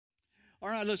All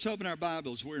right, let's open our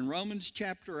Bibles. We're in Romans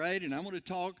chapter 8, and I want to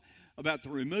talk about the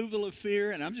removal of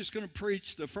fear, and I'm just going to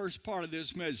preach the first part of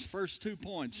this message. First 2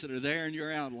 points that are there in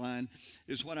your outline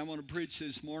is what I want to preach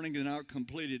this morning, and I'll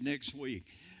complete it next week.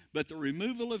 But the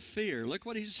removal of fear, look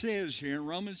what he says here in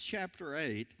Romans chapter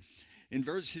 8 in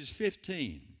verses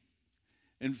 15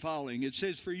 and following. It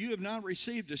says, "For you have not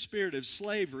received the spirit of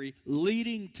slavery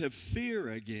leading to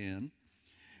fear again,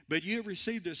 but you have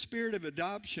received a spirit of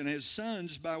adoption as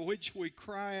sons, by which we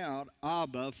cry out,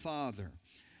 Abba, Father.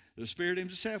 The Spirit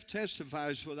himself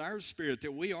testifies with our spirit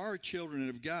that we are children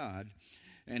of God,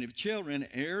 and if children,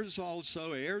 heirs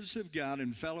also, heirs of God,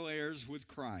 and fellow heirs with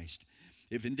Christ.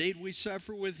 If indeed we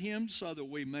suffer with him, so that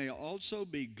we may also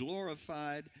be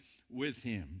glorified with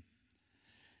him."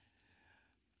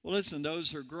 Well, listen,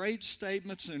 those are great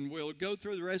statements, and we'll go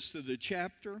through the rest of the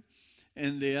chapter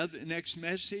and the next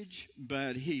message,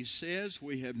 but he says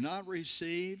we have not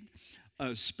received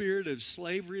a spirit of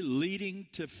slavery leading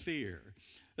to fear.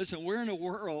 Listen, we're in a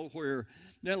world where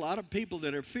there are a lot of people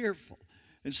that are fearful.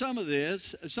 And some of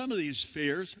these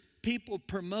fears, people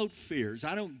promote fears.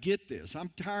 I don't get this. I'm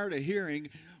tired of hearing,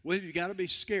 well, you got to be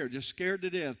scared, just scared to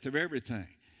death of everything.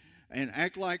 And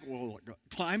act like, well,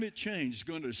 climate change is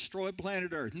going to destroy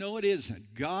planet Earth. No, it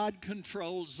isn't. God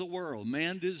controls the world.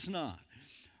 Man does not.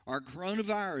 Our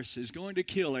coronavirus is going to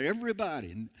kill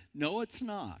everybody. No, it's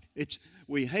not.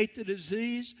 We hate the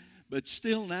disease, but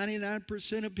still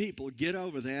 99% of people get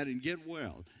over that and get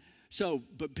well.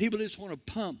 But people just want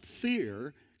to pump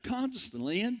fear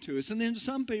constantly into us. And then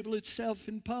some people, it's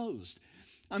self-imposed.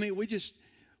 I mean, we just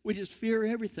fear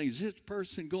everything. Is this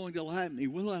person going to like me?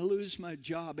 Will I lose my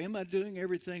job? Am I doing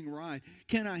everything right?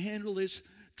 Can I handle this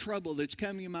trouble that's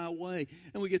coming my way?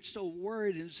 And we get so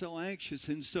worried and so anxious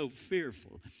and so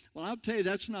fearful. Well, I'll tell you,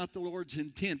 that's not the Lord's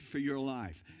intent for your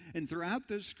life. And throughout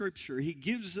the scripture, he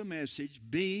gives the message,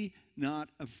 be not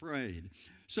afraid.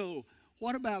 So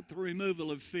what about the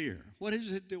removal of fear? What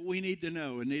is it that we need to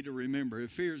know and need to remember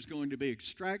if fear is going to be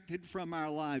extracted from our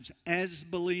lives as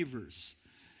believers?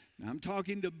 Now, I'm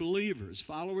talking to believers,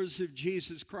 followers of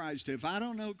Jesus Christ. If I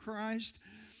don't know Christ,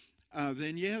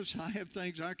 then yes, I have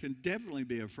things I can definitely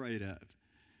be afraid of.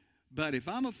 But if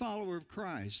I'm a follower of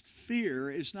Christ,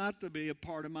 fear is not to be a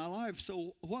part of my life.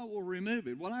 So what will remove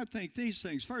it? Well, I think these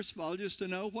things. First of all, just to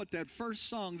know what that first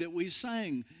song that we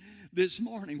sang this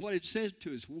morning, what it says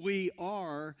to us, we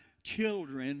are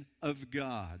children of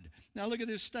God. Now look at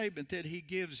this statement that he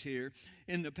gives here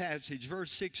in the passage,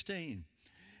 verse 16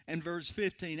 and verse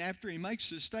 15. After he makes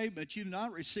the statement, you've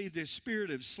not received this spirit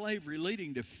of slavery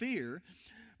leading to fear,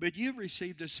 but you've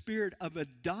received a spirit of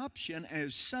adoption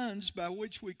as sons, by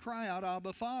which we cry out,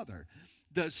 Abba, Father.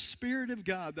 The Spirit of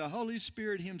God, the Holy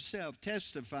Spirit himself,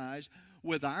 testifies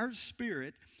with our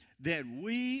spirit that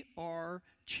we are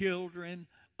children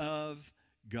of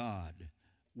God.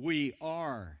 We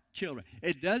are children.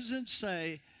 It doesn't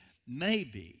say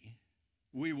maybe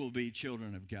we will be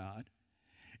children of God.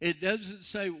 It doesn't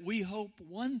say we hope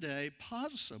one day,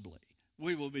 possibly,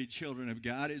 we will be children of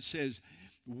God. It says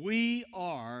we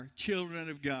are children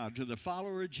of God. To the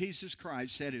follower of Jesus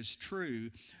Christ, that is true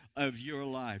of your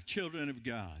life, children of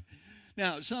God.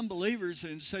 Now, some believers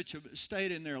in such a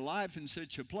state in their life, in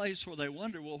such a place where they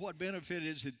wonder, well, what benefit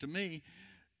is it to me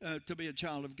to be a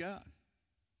child of God?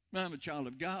 Well, I'm a child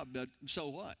of God, but so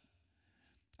what?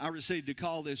 I received a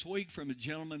call this week from a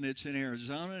gentleman that's in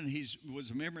Arizona, and he was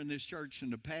a member in this church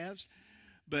in the past,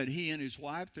 but he and his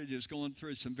wife, they're just going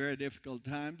through some very difficult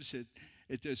times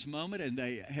at this moment, and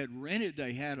they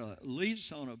had a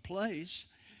lease on a place,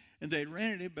 and they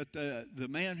rented it, but the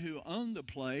man who owned the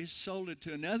place sold it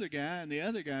to another guy, and the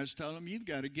other guys told him, you've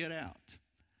got to get out.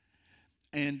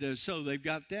 And so they've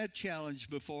got that challenge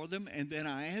before them. And then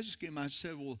I asked him, I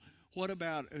said, well, what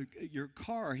about your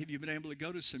car? Have you been able to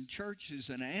go to some churches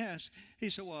and ask? He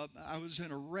said, well, I was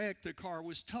in a wreck. The car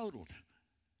was totaled.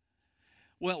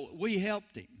 Well, we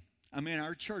helped him. I mean,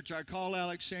 our church, I call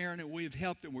Alex Aaron, and we've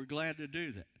helped him. We're glad to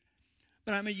do that.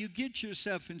 But, I mean, you get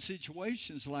yourself in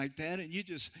situations like that, and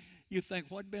you think,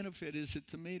 what benefit is it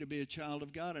to me to be a child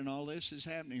of God, and all this is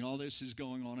happening, all this is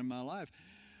going on in my life?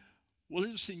 Well,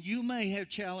 listen, you may have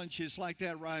challenges like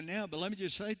that right now, but let me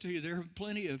just say to you, there are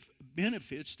plenty of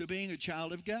benefits to being a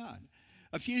child of God.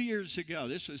 A few years ago,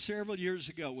 this was several years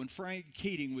ago, when Frank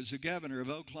Keating was the governor of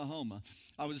Oklahoma,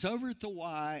 I was over at the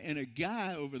Y, and a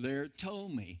guy over there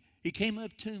told me, he came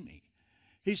up to me.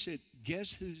 He said,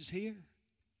 guess who's here?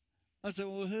 I said,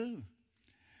 well, who?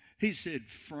 He said,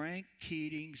 Frank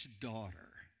Keating's daughter.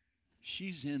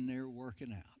 She's in there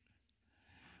working out.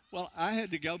 Well, I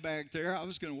had to go back there. I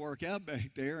was going to work out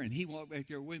back there, and he walked back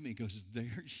there with me. He goes,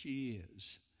 there she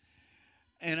is.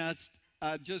 And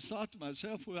I just thought to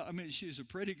myself, well, I mean, she's a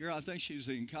pretty girl. I think she's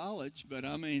in college, but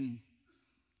I mean,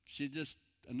 she's just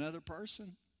another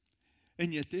person.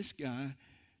 And yet this guy,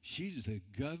 she's the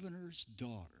governor's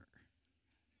daughter.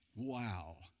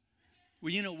 Wow.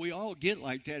 Well, you know, we all get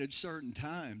like that at certain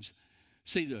times.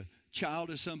 See the child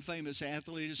of some famous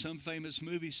athlete or some famous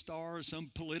movie star or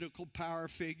some political power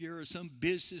figure or some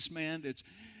businessman that's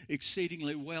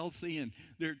exceedingly wealthy, and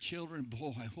their children,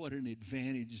 boy, what an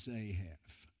advantage they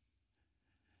have.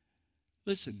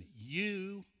 Listen,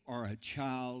 you are a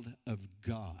child of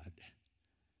God.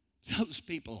 Those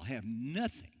people have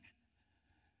nothing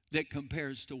that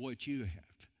compares to what you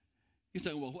have. You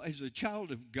say, well, as a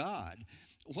child of God,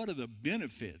 what are the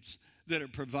benefits that are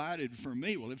provided for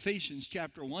me? Well, Ephesians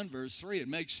chapter 1, verse 3, it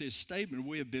makes this statement: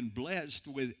 we have been blessed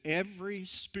with every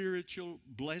spiritual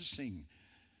blessing.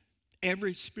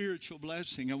 Every spiritual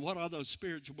blessing. And what are those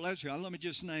spiritual blessings? Let me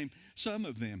just name some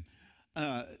of them.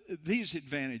 These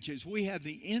advantages: we have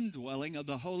the indwelling of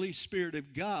the Holy Spirit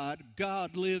of God.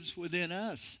 God lives within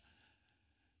us.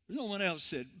 No one else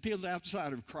said, people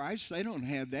outside of Christ, they don't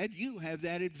have that. You have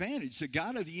that advantage. The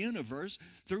God of the universe,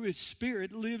 through His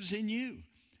Spirit, lives in you.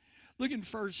 Look in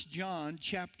 1 John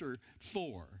chapter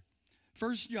 4.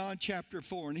 1 John chapter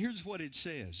 4, and here's what it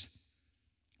says.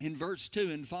 In verse 2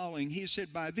 and following, he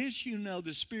said, by this you know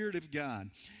the Spirit of God.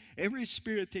 Every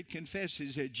spirit that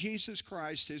confesses that Jesus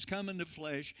Christ has come in the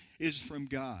flesh is from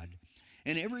God.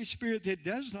 And every spirit that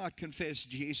does not confess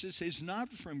Jesus is not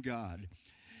from God.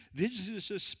 This is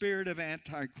the spirit of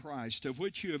Antichrist, of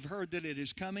which you have heard that it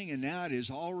is coming, and now it is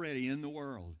already in the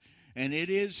world. And it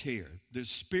is here, the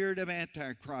spirit of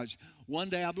Antichrist. One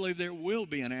day I believe there will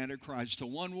be an Antichrist, a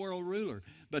one world ruler,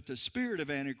 but the spirit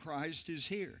of Antichrist is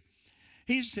here.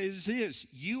 He says this: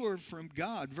 you are from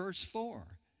God, verse 4.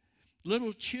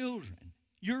 Little children,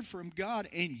 you're from God,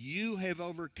 and you have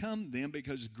overcome them,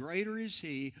 because greater is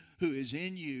He who is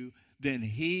in you than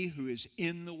he who is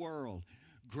in the world.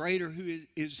 Greater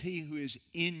is He who is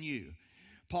in you.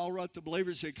 Paul wrote the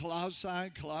believers at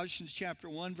Colossae, Colossians chapter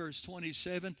 1, verse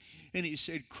 27, and he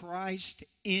said, Christ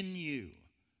in you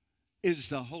is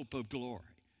the hope of glory.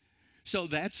 So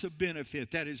that's a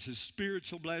benefit. That is a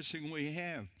spiritual blessing we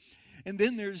have. And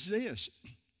then there's this: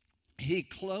 He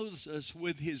clothes us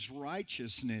with His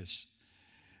righteousness.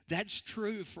 That's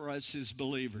true for us as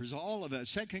believers, all of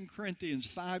us. 2 Corinthians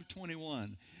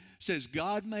 5:21 says,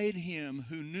 God made Him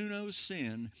who knew no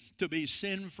sin to be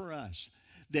sin for us,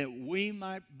 that we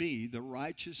might be the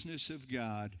righteousness of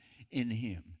God in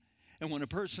Him. And when a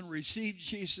person receives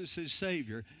Jesus as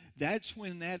Savior, that's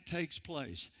when that takes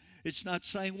place. It's not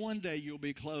saying one day you'll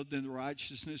be clothed in the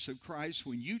righteousness of Christ.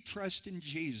 When you trust in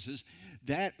Jesus,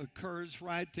 that occurs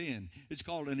right then. It's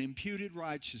called an imputed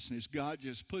righteousness. God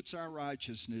just puts our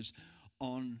righteousness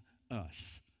on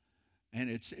us. And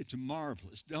it's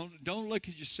marvelous. Don't look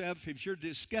at yourself, if you're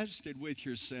disgusted with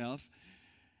yourself,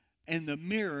 in the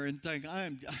mirror and think,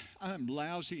 I'm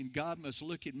lousy, and God must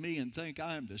look at me and think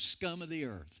I am the scum of the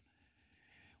earth.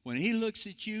 When He looks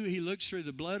at you, He looks through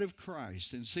the blood of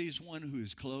Christ and sees one who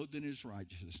is clothed in His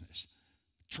righteousness.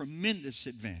 Tremendous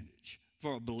advantage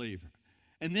for a believer.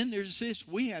 And then there's this: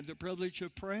 we have the privilege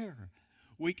of prayer.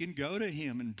 We can go to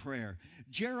Him in prayer.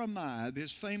 Jeremiah,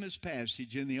 this famous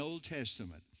passage in the Old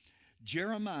Testament,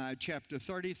 Jeremiah chapter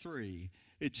 33,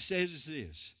 it says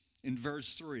this in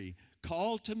verse 3,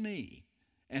 call to me,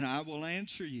 and I will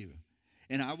answer you,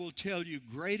 and I will tell you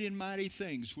great and mighty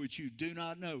things which you do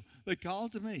not know. But call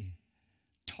to me.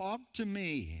 Talk to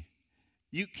me.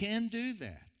 You can do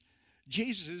that.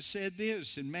 Jesus said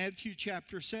this in Matthew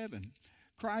chapter 7.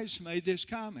 Christ made this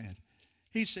comment.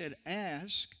 He said,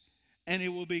 ask, and it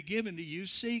will be given to you.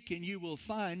 Seek, and you will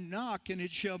find. Knock, and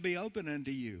it shall be opened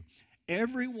unto you.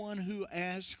 Everyone who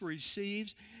asks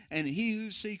receives, and he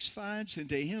who seeks finds, and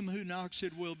to him who knocks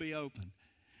it will be opened.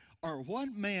 Or what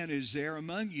man is there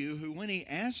among you who, when he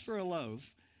asks for a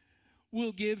loaf,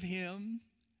 will give him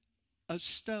a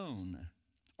stone?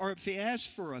 Or if he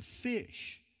asks for a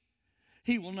fish,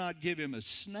 he will not give him a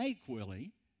snake, will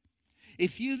he?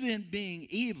 If you then, being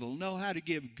evil, know how to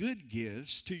give good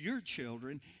gifts to your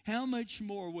children, how much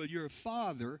more will your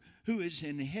Father who is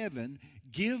in heaven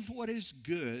give what is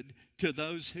good to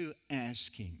those who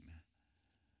ask Him?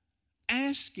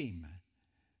 Ask Him.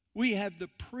 We have the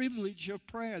privilege of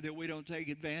prayer that we don't take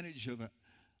advantage of it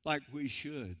like we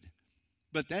should.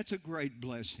 But that's a great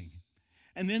blessing.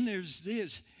 And then there's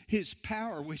this, His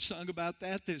power. We sung about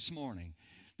that this morning.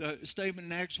 The statement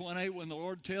in Acts 1:8, when the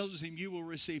Lord tells him you will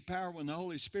receive power when the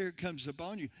Holy Spirit comes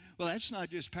upon you. Well, that's not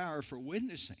just power for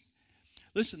witnessing.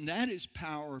 Listen, that is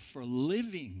power for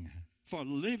living. For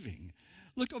living.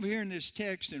 Look over here in this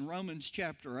text in Romans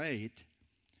chapter 8.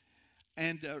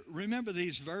 And remember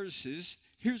these verses.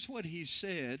 Here's what he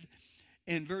said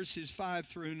in verses 5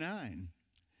 through 9.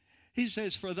 He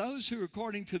says, for those who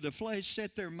according to the flesh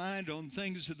set their mind on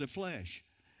things of the flesh,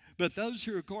 but those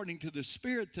who are according to the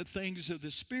Spirit, the things of the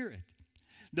Spirit.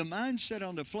 The mindset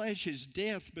on the flesh is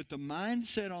death, but the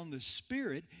mindset on the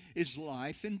Spirit is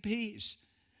life and peace.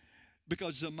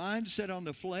 Because the mindset on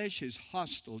the flesh is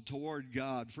hostile toward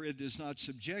God, for it does not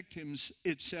subject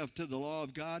itself to the law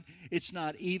of God. It's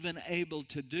not even able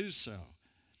to do so.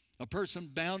 A person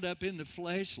bound up in the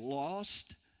flesh,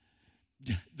 lost,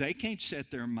 they can't set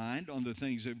their mind on the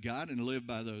things of God and live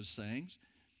by those things.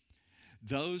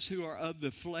 Those who are of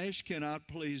the flesh cannot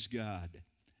please God.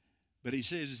 But he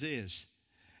says this,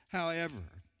 however,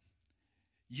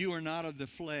 you are not of the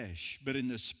flesh, but in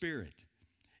the Spirit,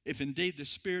 if indeed the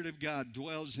Spirit of God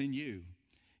dwells in you.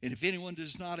 And if anyone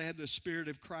does not have the Spirit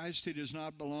of Christ, he does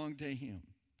not belong to him.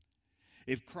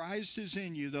 If Christ is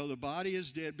in you, though the body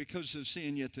is dead because of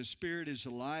sin, yet the Spirit is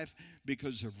alive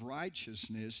because of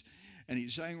righteousness. And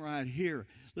he's saying right here,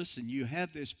 listen, you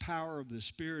have this power of the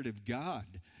Spirit of God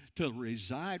to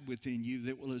reside within you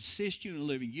that will assist you in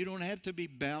living. You don't have to be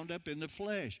bound up in the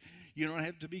flesh. You don't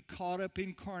have to be caught up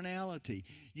in carnality.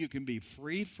 You can be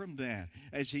free from that.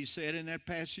 As he said in that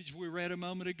passage we read a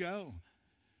moment ago,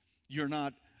 you're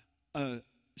not a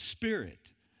spirit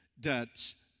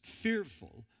that's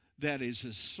fearful, that is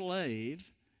a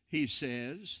slave, he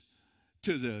says,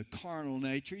 to the carnal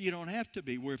nature. You don't have to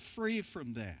be. We're free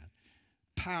from that.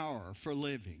 Power for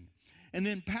living. And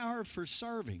then power for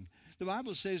serving. The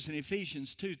Bible says in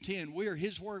Ephesians 2:10, we are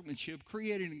his workmanship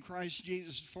created in Christ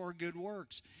Jesus for good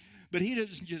works. But he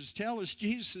doesn't just tell us.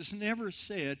 Jesus never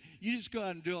said, you just go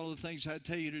out and do all the things I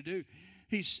tell you to do.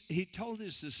 He told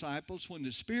his disciples, when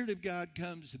the Spirit of God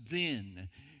comes, then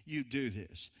you do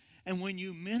this. And when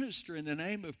you minister in the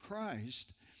name of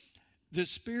Christ, the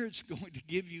Spirit's going to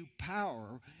give you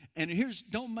power. And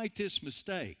don't make this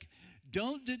mistake.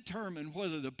 Don't determine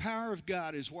whether the power of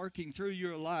God is working through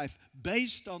your life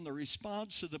based on the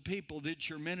response of the people that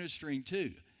you're ministering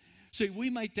to. See, we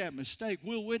make that mistake.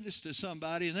 We'll witness to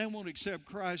somebody and they won't accept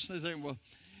Christ and they think, well,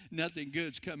 nothing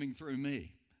good's coming through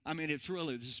me. I mean, it's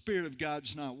really the Spirit of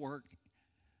God's not working.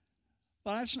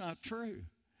 Well, that's not true.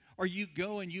 Or you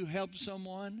go and you help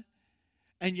someone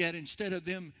and yet instead of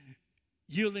them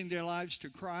yielding their lives to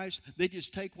Christ, they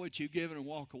just take what you've given and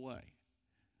walk away.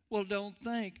 Well, don't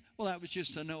think, well, that was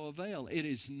just to no avail. It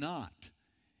is not.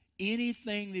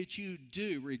 Anything that you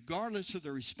do, regardless of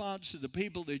the response of the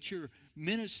people that you're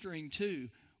ministering to,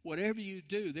 whatever you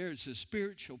do, there's a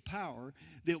spiritual power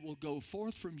that will go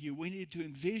forth from you. We need to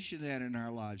envision that in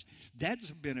our lives. That's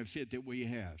a benefit that we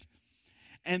have.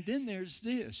 And then there's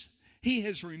this. He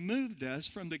has removed us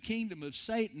from the kingdom of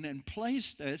Satan and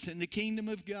placed us in the kingdom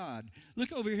of God.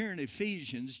 Look over here in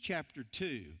Ephesians chapter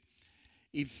 2.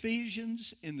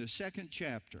 Ephesians in the 2nd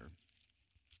chapter.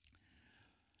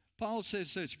 Paul says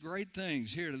such great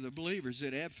things here to the believers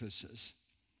at Ephesus.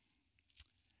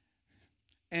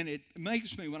 And it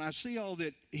makes me, when I see all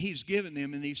that he's given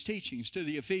them in these teachings to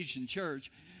the Ephesian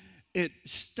church, it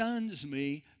stuns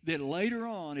me that later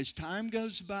on, as time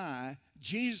goes by,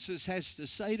 Jesus has to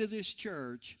say to this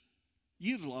church,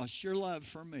 you've lost your love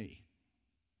for me.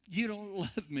 You don't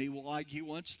love me like you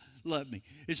once loved me.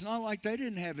 It's not like they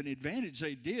didn't have an advantage.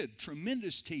 They did.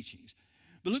 Tremendous teachings.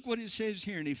 But look what it says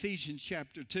here in Ephesians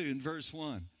chapter 2 and verse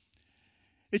 1.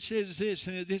 It says this,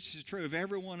 and this is true of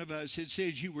every one of us. It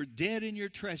says, you were dead in your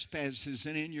trespasses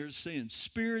and in your sins,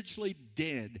 spiritually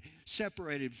dead,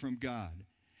 separated from God,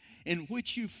 in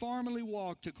which you formerly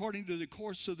walked according to the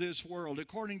course of this world,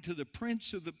 according to the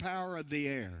prince of the power of the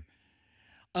air,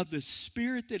 of the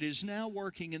spirit that is now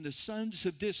working in the sons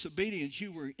of disobedience.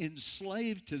 You were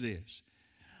enslaved to this.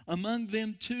 Among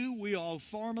them too we all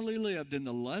formerly lived in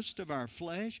the lust of our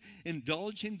flesh,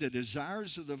 indulging the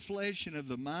desires of the flesh and of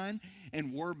the mind,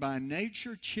 and were by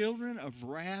nature children of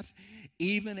wrath,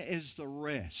 even as the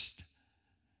rest.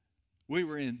 We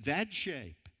were in that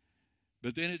shape.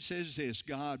 But then it says this,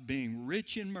 God being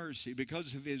rich in mercy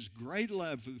because of his great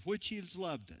love with which he has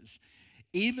loved us,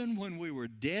 even when we were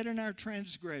dead in our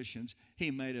transgressions,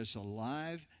 he made us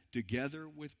alive together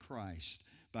with Christ.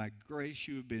 By grace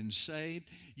you have been saved.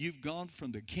 You've gone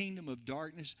from the kingdom of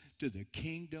darkness to the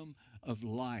kingdom of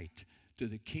light, to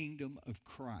the kingdom of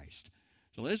Christ.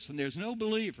 So listen, there's no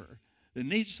believer that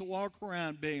needs to walk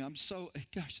around being,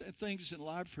 gosh, things in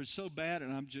life are so bad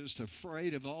and I'm just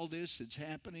afraid of all this that's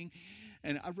happening.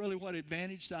 And what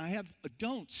advantage do I have?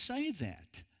 Don't say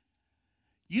that.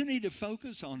 You need to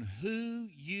focus on who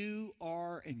you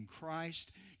are in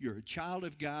Christ. You're a child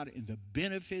of God and the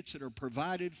benefits that are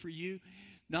provided for you.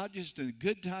 not just in the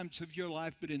good times of your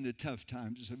life, but in the tough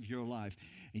times of your life.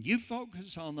 And you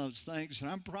focus on those things, and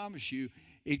I promise you,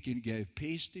 it can give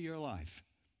peace to your life.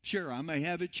 Sure, I may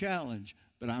have a challenge,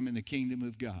 but I'm in the kingdom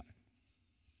of God.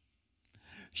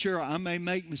 Sure, I may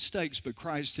make mistakes, but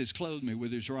Christ has clothed me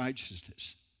with his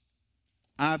righteousness.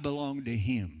 I belong to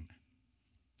him.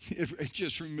 It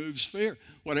just removes fear.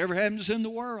 Whatever happens in the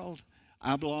world,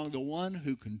 I belong to one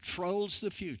who controls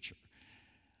the future.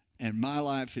 And my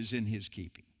life is in his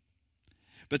keeping.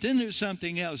 But then there's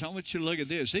something else. I want you to look at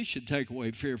this. This should take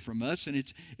away fear from us. And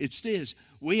it's this.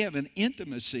 We have an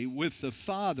intimacy with the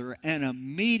Father and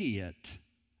immediate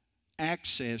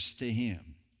access to him.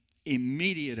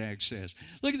 Immediate access.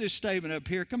 Look at this statement up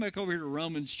here. Come back over here to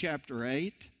Romans chapter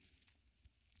 8.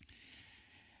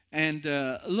 And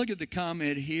look at the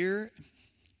comment here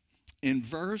in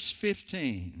verse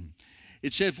 15.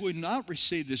 It says, we've not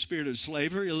received the spirit of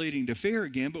slavery leading to fear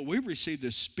again, but we've received the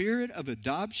spirit of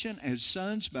adoption as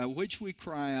sons by which we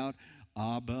cry out,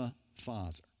 Abba,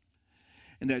 Father.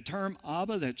 And that term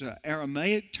Abba, that's an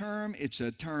Aramaic term. It's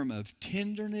a term of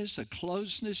tenderness, a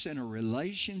closeness in a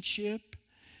relationship.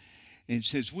 And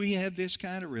since we have this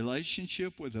kind of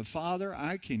relationship with the Father,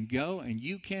 I can go, and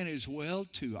you can as well,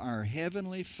 to our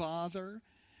Heavenly Father,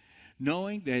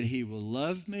 knowing that he will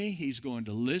love me, he's going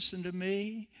to listen to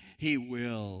me, he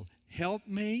will help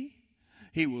me,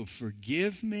 he will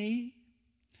forgive me,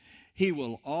 he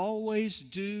will always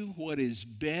do what is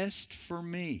best for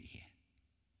me.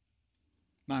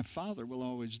 My Father will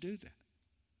always do that.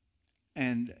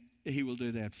 And he will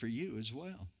do that for you as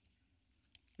well.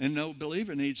 And no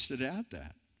believer needs to doubt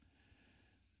that.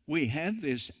 We have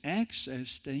this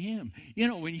access to him. You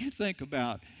know, when you think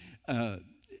about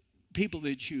people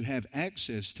that you have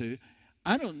access to,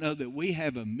 I don't know that we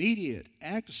have immediate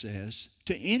access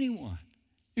to anyone.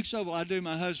 You say, well, I do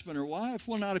my husband or wife.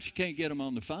 Well, not if you can't get them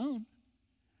on the phone.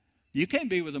 You can't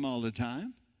be with them all the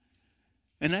time.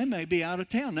 And they may be out of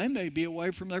town. They may be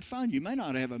away from their phone. You may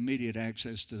not have immediate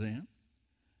access to them.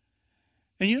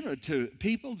 And you know, to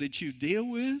people that you deal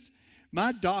with,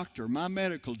 my doctor, my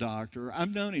medical doctor,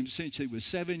 I've known him since he was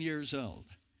 7 years old.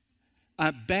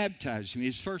 I baptized him.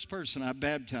 He's the first person I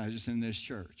baptized in this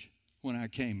church when I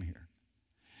came here.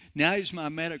 Now he's my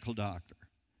medical doctor.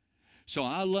 So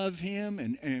I love him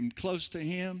and am close to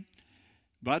him.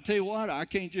 But I tell you what, I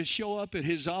can't just show up at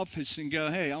his office and go,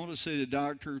 hey, I want to see the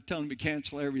doctor, tell him to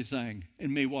cancel everything,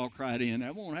 and me walk right in.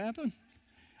 That won't happen.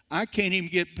 I can't even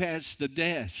get past the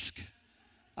desk.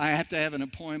 I have to have an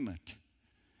appointment.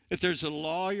 If there's a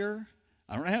lawyer,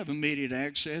 I don't have immediate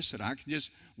access that I can just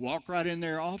walk right in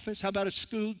their office. How about a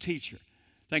school teacher?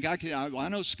 Think I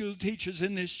know school teachers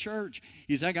in this church.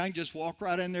 You think I can just walk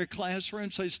right in their classroom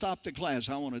and say, stop the class,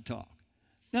 I want to talk?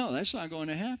 No, that's not going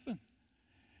to happen.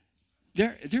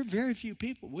 There are very few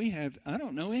people I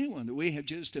don't know anyone that we have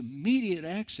just immediate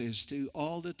access to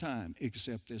all the time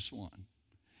except this one.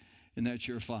 And that's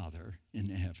your Father in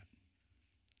heaven.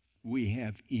 We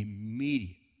have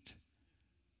immediate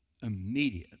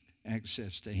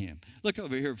access to him. Look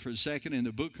over here for a second in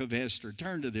the book of Esther.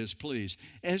 Turn to this, please.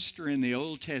 Esther in the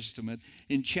Old Testament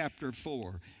in chapter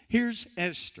 4. Here's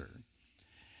Esther.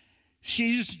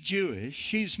 She's Jewish.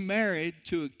 She's married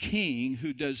to a king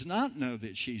who does not know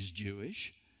that she's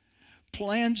Jewish.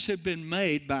 Plans have been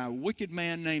made by a wicked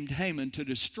man named Haman to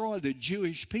destroy the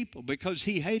Jewish people because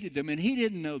he hated them, and he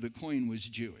didn't know the queen was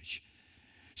Jewish.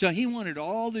 So he wanted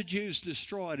all the Jews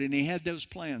destroyed, and he had those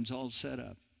plans all set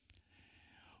up.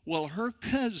 Well, her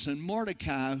cousin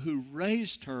Mordecai, who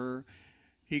raised her,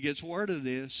 he gets word of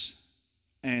this,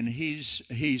 and he's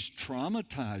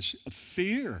traumatized,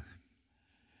 fear.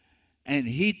 And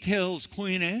he tells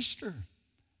Queen Esther.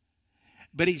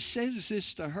 But he says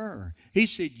this to her. He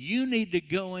said, you need to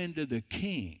go into the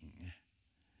king,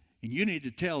 and you need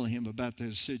to tell him about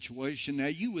this situation. Now,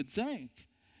 you would think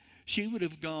she would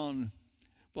have gone,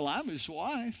 well, I'm his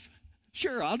wife.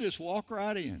 Sure, I'll just walk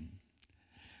right in.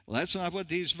 Well, that's not what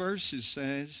these verses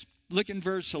says. Look in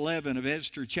verse 11 of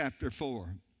Esther chapter 4.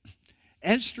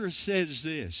 Esther says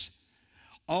this,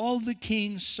 all the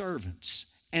king's servants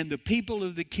and the people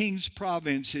of the king's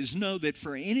provinces know that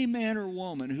for any man or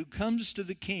woman who comes to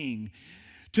the king,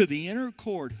 to the inner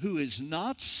court, who is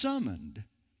not summoned,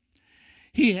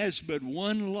 he has but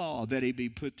one law, that he be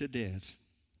put to death,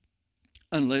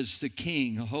 unless the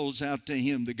king holds out to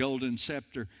him the golden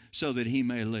scepter so that he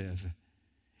may live.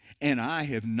 And I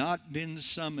have not been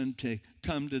summoned to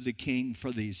come to the king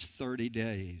for these 30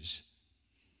 days.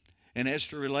 And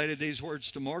Esther related these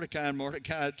words to Mordecai, and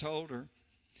Mordecai told her.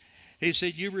 He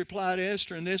said, you reply to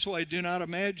Esther in this way, do not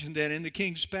imagine that in the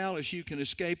king's palace you can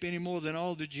escape any more than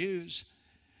all the Jews.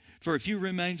 For if you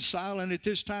remain silent at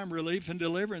this time, relief and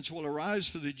deliverance will arise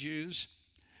for the Jews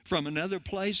from another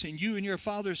place, and you and your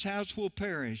father's house will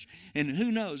perish. And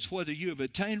who knows whether you have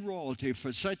attained royalty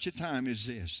for such a time as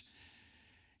this.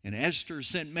 And Esther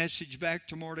sent message back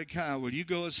to Mordecai, will you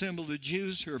go assemble the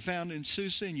Jews who are found in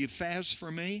Susa, and you fast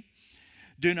for me?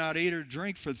 Do not eat or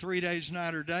drink for 3 days,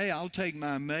 night or day. I'll take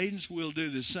my maidens, we'll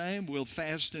do the same, we'll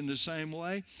fast in the same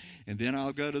way, and then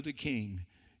I'll go to the king.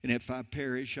 And if I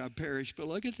perish, I perish. But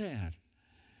look at that.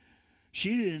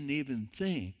 She didn't even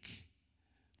think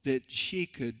that she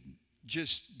could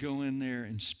just go in there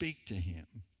and speak to him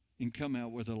and come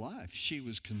out with a life. She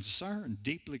was concerned,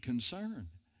 deeply concerned.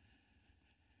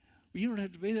 Well, you don't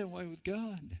have to be that way with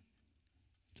God.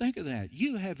 Think of that.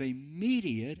 You have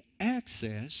immediate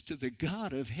access to the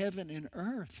God of heaven and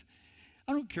earth.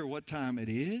 I don't care what time it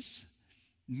is.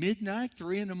 Midnight,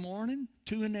 3 in the morning,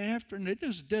 2 in the afternoon. It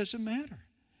just doesn't matter.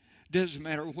 Doesn't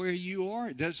matter where you are.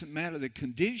 It doesn't matter the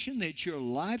condition that your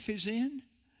life is in.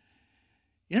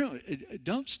 You know,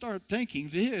 don't start thinking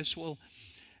this. Well,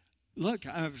 look,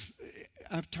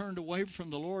 I've turned away from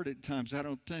the Lord at times. I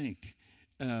don't think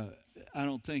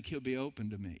He'll be open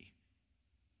to me.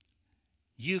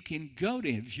 You can go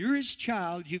to Him. If you're His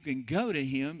child, you can go to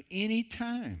Him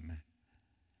anytime.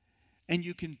 And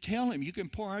you can tell Him. You can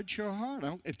pour out your heart.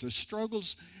 If the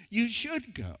struggles, you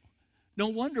should go. No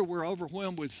wonder we're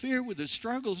overwhelmed with fear with the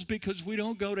struggles, because we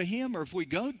don't go to Him. Or if we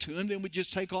go to Him, then we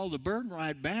just take all the burden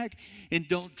right back and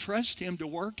don't trust Him to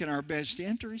work in our best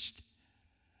interest.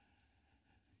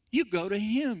 You go to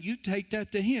Him. You take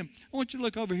that to Him. I want you to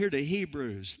look over here to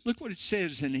Hebrews. Look what it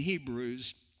says in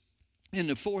Hebrews in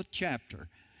the 4th chapter.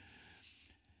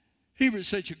 Hebrews is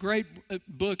such a great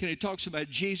book, and it talks about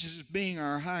Jesus being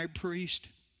our high priest.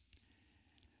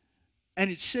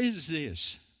 And it says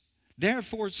this.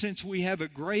 Therefore, since we have a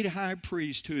great high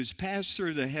priest who has passed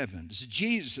through the heavens,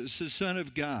 Jesus, the Son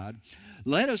of God,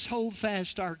 let us hold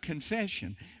fast our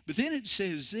confession. But then it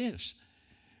says this,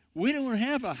 we don't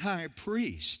have a high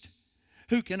priest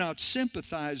who cannot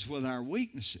sympathize with our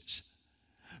weaknesses,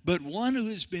 but one who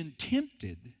has been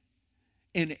tempted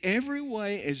in every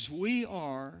way as we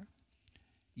are,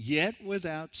 yet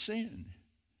without sin.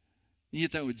 And you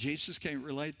thought, well, Jesus can't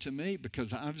relate to me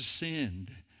because I've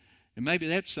sinned. And maybe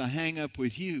that's the hang up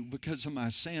with you. Because of my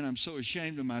sin, I'm so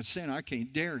ashamed of my sin, I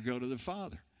can't dare go to the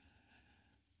Father.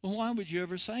 Well, why would you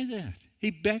ever say that?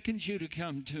 He beckons you to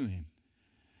come to Him.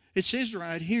 It says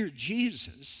right here,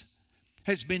 Jesus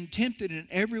has been tempted in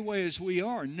every way as we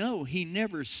are. No, He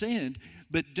never sinned.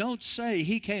 But don't say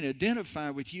He can't identify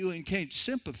with you and can't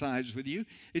sympathize with you.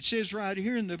 It says right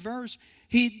here in the verse,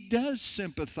 He does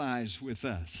sympathize with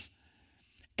us.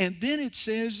 And then it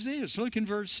says this, look in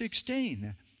verse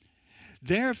 16.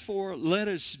 Therefore, let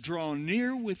us draw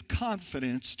near with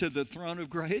confidence to the throne of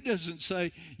grace. It doesn't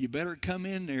say you better come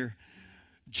in there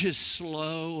just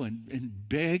slow and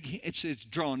beg. It says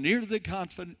draw near to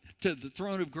the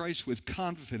throne of grace with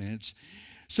confidence,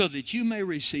 so that you may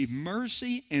receive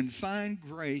mercy and find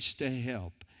grace to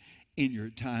help in your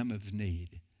time of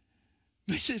need.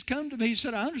 He says, come to me. He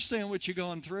said, I understand what you're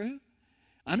going through.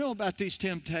 I know about these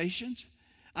temptations.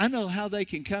 I know how they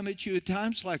can come at you at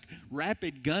times like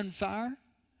rapid gunfire.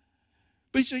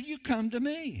 But He said, you come to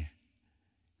me.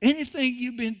 Anything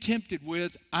you've been tempted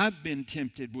with, I've been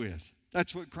tempted with.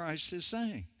 That's what Christ is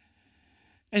saying.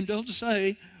 And don't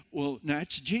say, well,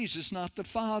 that's Jesus, not the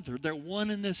Father. They're one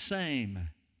and the same.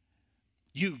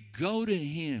 You go to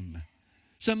Him.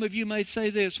 Some of you may say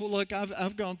this, well, look,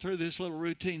 I've gone through this little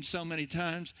routine so many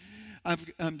times.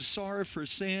 I'm sorry for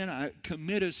sin. I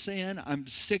commit a sin. I'm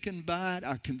sickened by it.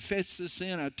 I confess the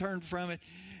sin. I turn from it.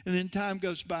 And then time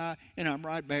goes by, and I'm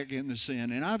right back in the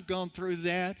sin. And I've gone through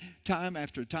that time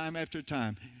after time after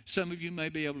time. Some of you may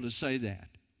be able to say that.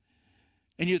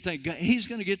 And you think, He's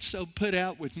going to get so put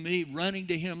out with me running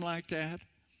to Him like that?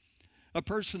 A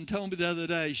person told me the other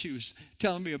day, she was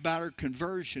telling me about her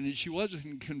conversion, and she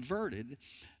wasn't converted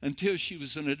until she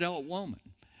was an adult woman.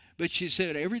 But she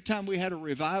said, every time we had a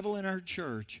revival in our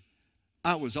church,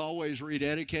 I was always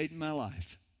rededicating my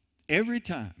life. Every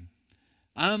time.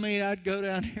 I mean, I'd go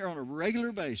down here on a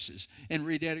regular basis and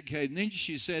rededicate. And then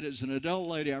she said, as an adult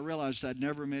lady, I realized I'd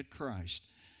never met Christ.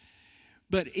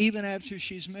 But even after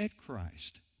she's met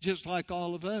Christ, just like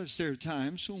all of us, there are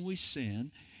times when we sin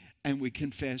and we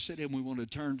confess it and we want to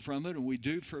turn from it, and we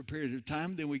do for a period of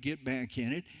time, then we get back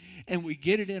in it and we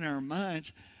get it in our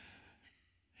minds.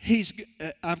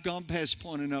 I've gone past the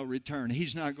point of no return.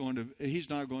 He's not going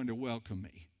to welcome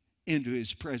me into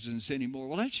His presence anymore.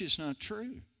 Well, that's just not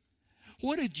true.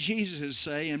 What did Jesus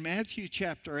say in Matthew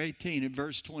chapter 18 and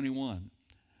verse 21?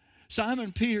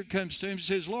 Simon Peter comes to him and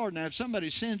says, Lord, now if somebody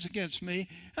sins against me,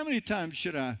 how many times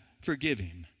should I forgive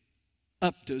him?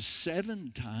 Up to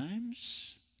 7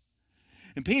 times?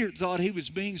 And Peter thought he was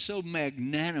being so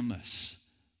magnanimous.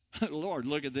 Lord,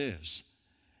 look at this.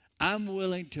 I'm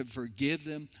willing to forgive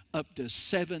them up to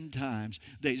 7 times.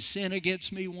 They sin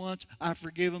against me once, I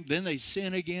forgive them. Then they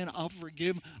sin again, I'll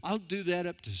forgive them. I'll do that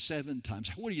up to 7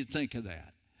 times. What do you think of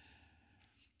that?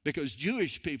 Because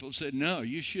Jewish people said, no,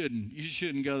 you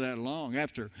shouldn't go that long.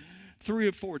 After 3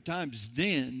 or 4 times,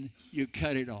 then you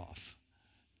cut it off.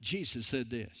 Jesus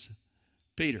said this,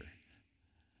 Peter,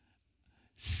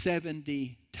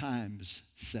 70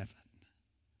 times 7.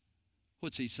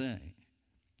 What's he saying?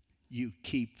 You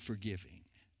keep forgiving.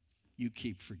 You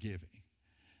keep forgiving.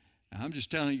 Now, I'm just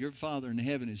telling you, your Father in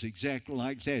heaven is exactly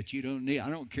like that. You don't need,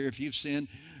 I don't care if you've sinned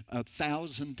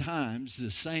 1,000 times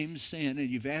the same sin and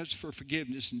you've asked for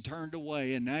forgiveness and turned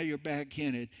away and now you're back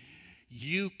in it.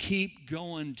 You keep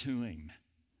going to him.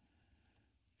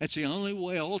 That's the only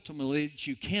way ultimately that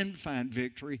you can find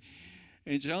victory.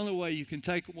 And it's the only way you can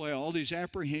take away all these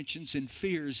apprehensions and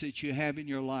fears that you have in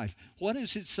your life. What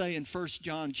does it say in 1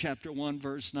 John chapter 1,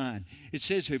 verse 9? It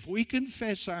says, if we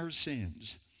confess our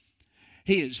sins,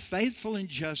 he is faithful and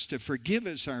just to forgive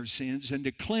us our sins and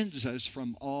to cleanse us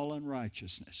from all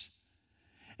unrighteousness.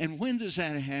 And when does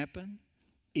that happen?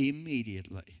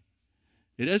 Immediately.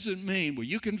 It doesn't mean, well,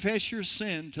 you confess your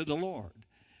sin to the Lord,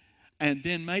 and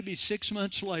then maybe 6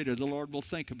 months later the Lord will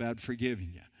think about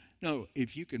forgiving you. No,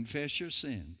 if you confess your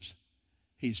sins,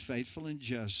 he's faithful and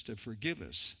just to forgive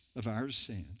us of our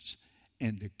sins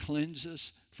and to cleanse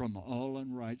us from all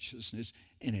unrighteousness.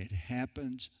 And it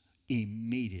happens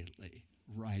immediately,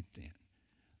 right then.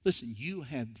 Listen, you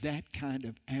have that kind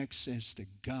of access to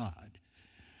God.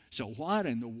 So what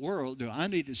in the world do I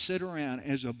need to sit around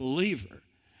as a believer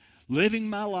living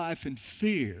my life in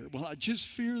fear? Well, I just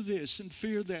fear this and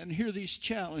fear that, and here are these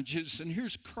challenges, and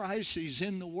here's crises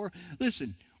in the world.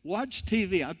 Listen, watch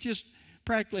TV. I've just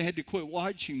practically had to quit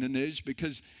watching the news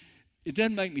because it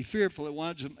doesn't make me fearful. It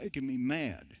winds up making me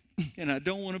mad. And I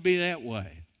don't want to be that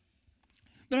way.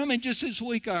 But I mean, just this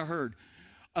week I heard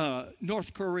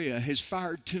North Korea has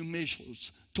fired 2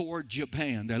 missiles toward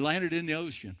Japan. They landed in the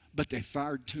ocean, but they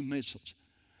fired 2 missiles.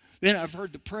 Then I've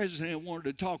heard the president wanted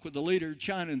to talk with the leader of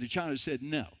China, and the China said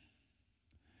no.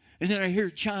 And then I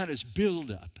hear China's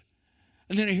buildup.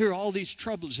 And then I hear all these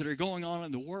troubles that are going on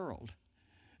in the world.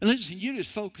 And listen, you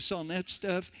just focus on that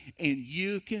stuff and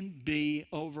you can be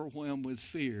overwhelmed with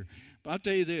fear. But I'll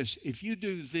tell you this, if you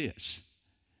do this,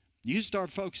 you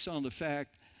start focusing on the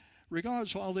fact,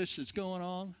 regardless of all this that's going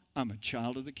on, I'm a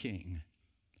child of the King.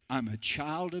 I'm a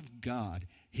child of God.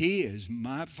 He is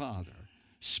my Father.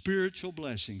 Spiritual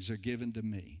blessings are given to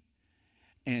me.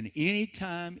 And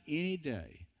anytime, any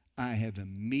day, I have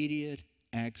immediate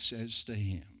access to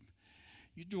him.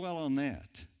 You dwell on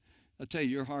that. I'll tell you,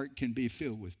 your heart can be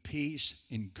filled with peace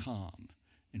and calm,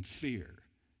 and fear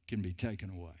can be taken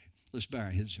away. Let's bow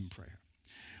our heads in prayer.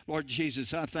 Lord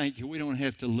Jesus, I thank you. We don't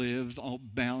have to live all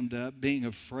bound up, being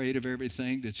afraid of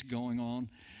everything that's going on.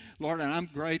 Lord, and I'm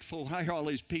grateful. I hear all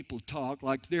these people talk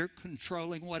like they're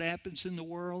controlling what happens in the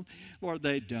world. Lord,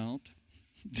 they don't.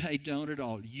 They don't at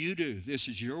all. You do. This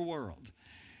is your world.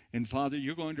 And Father,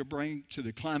 you're going to bring to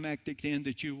the climactic end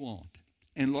that you want.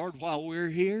 And Lord, while we're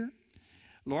here,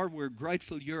 Lord, we're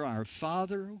grateful you're our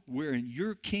Father. We're in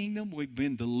your kingdom. We've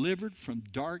been delivered from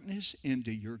darkness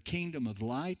into your kingdom of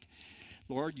light.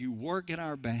 Lord, you work in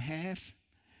our behalf.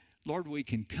 Lord, we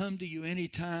can come to you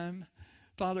anytime.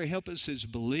 Father, help us as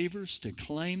believers to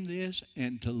claim this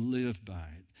and to live by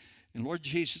it. And Lord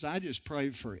Jesus, I just pray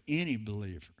for any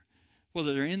believer,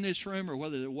 whether they're in this room or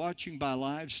whether they're watching by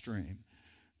live stream,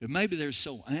 that maybe they're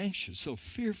so anxious, so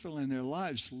fearful in their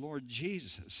lives. Lord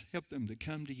Jesus, help them to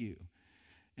come to you.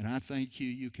 And I thank you,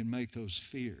 you can make those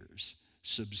fears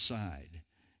subside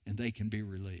and they can be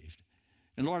relieved.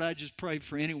 And Lord, I just pray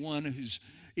for anyone who's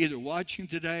either watching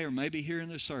today or maybe here in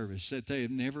the service that they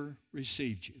have never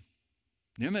received you.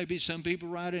 There may be some people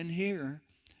right in here,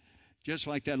 just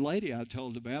like that lady I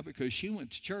told about, because she went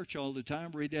to church all the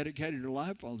time, rededicated her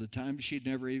life all the time, she'd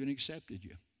never even accepted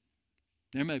you.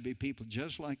 There may be people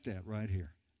just like that right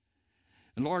here.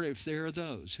 And Lord, if there are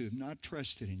those who have not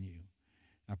trusted in you,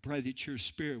 I pray that your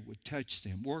Spirit would touch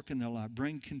them, work in their life,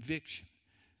 bring conviction.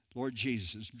 Lord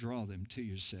Jesus, draw them to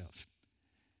yourself.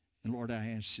 And Lord,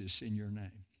 I ask this in your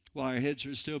name. While our heads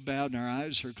are still bowed and our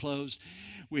eyes are closed,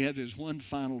 we have this one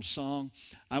final song.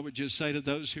 I would just say to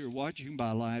those who are watching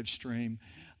by live stream,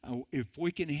 if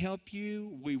we can help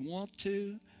you, we want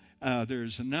to.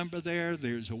 There's a number there.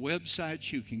 There's a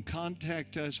website. You can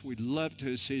contact us. We'd love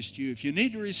to assist you. If you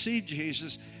need to receive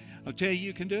Jesus, I'll tell you,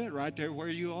 you can do it right there where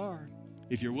you are.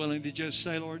 If you're willing to just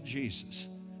say, Lord Jesus,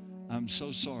 I'm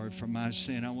so sorry for my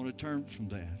sin. I want to turn from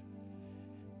that.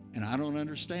 And I don't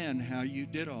understand how you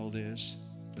did all this,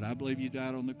 but I believe you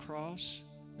died on the cross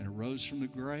and arose from the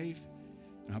grave.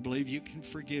 And I believe you can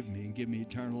forgive me and give me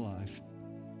eternal life.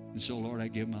 And so, Lord, I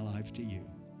give my life to you.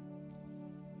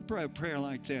 Pray a prayer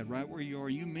like that right where you are.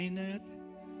 You mean that?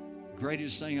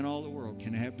 Greatest thing in all the world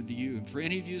can happen to you. And for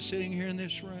any of you sitting here in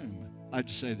this room, I'd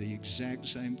say the exact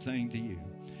same thing to you.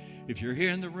 If you're here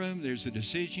in the room, there's a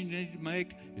decision you need to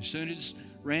make. As soon as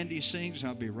Randy sings,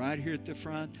 I'll be right here at the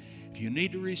front. If you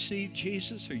need to receive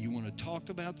Jesus or you want to talk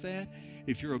about that,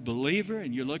 if you're a believer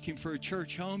and you're looking for a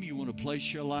church home, you want to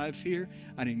place your life here,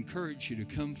 I'd encourage you to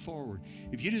come forward.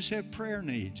 If you just have prayer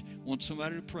needs, want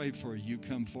somebody to pray for you, you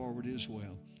come forward as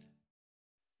well.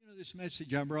 You know, this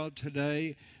message I brought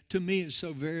today, to me, is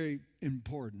so very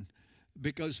important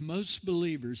because most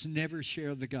believers never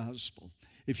share the gospel.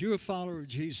 If you're a follower of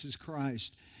Jesus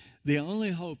Christ, the only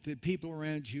hope that people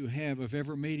around you have of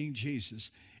ever meeting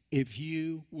Jesus, if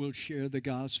you will share the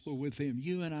gospel with them.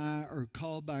 You and I are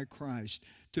called by Christ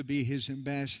to be his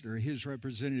ambassador, his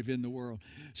representative in the world.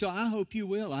 So I hope you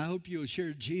will. I hope you'll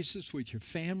share Jesus with your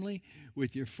family,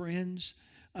 with your friends,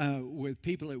 with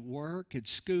people at work, at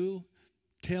school.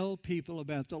 Tell people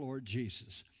about the Lord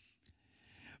Jesus.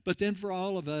 But then for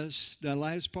all of us, the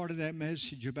last part of that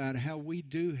message about how we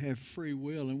do have free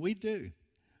will, and we do.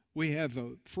 We have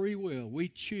a free will. We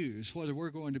choose whether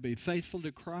we're going to be faithful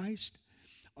to Christ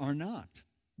or not.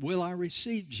 Will I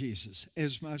receive Jesus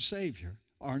as my Savior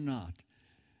or not?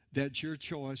 That's your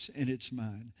choice and it's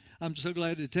mine. I'm so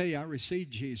glad to tell you I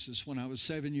received Jesus when I was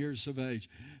 7 years of age.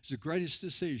 It's the greatest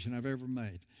decision I've ever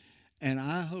made. And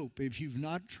I hope if you've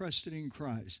not trusted in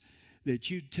Christ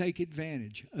that you take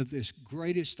advantage of this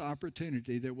greatest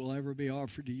opportunity that will ever be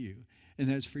offered to you. And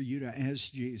that's for you to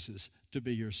ask Jesus to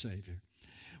be your Savior.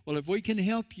 Well, if we can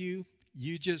help you,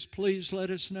 you just please let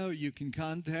us know. You can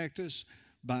contact us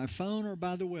by phone or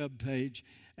by the web page,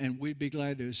 and we'd be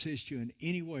glad to assist you in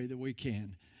any way that we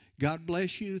can. God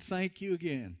bless you. Thank you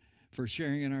again for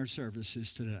sharing in our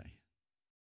services today.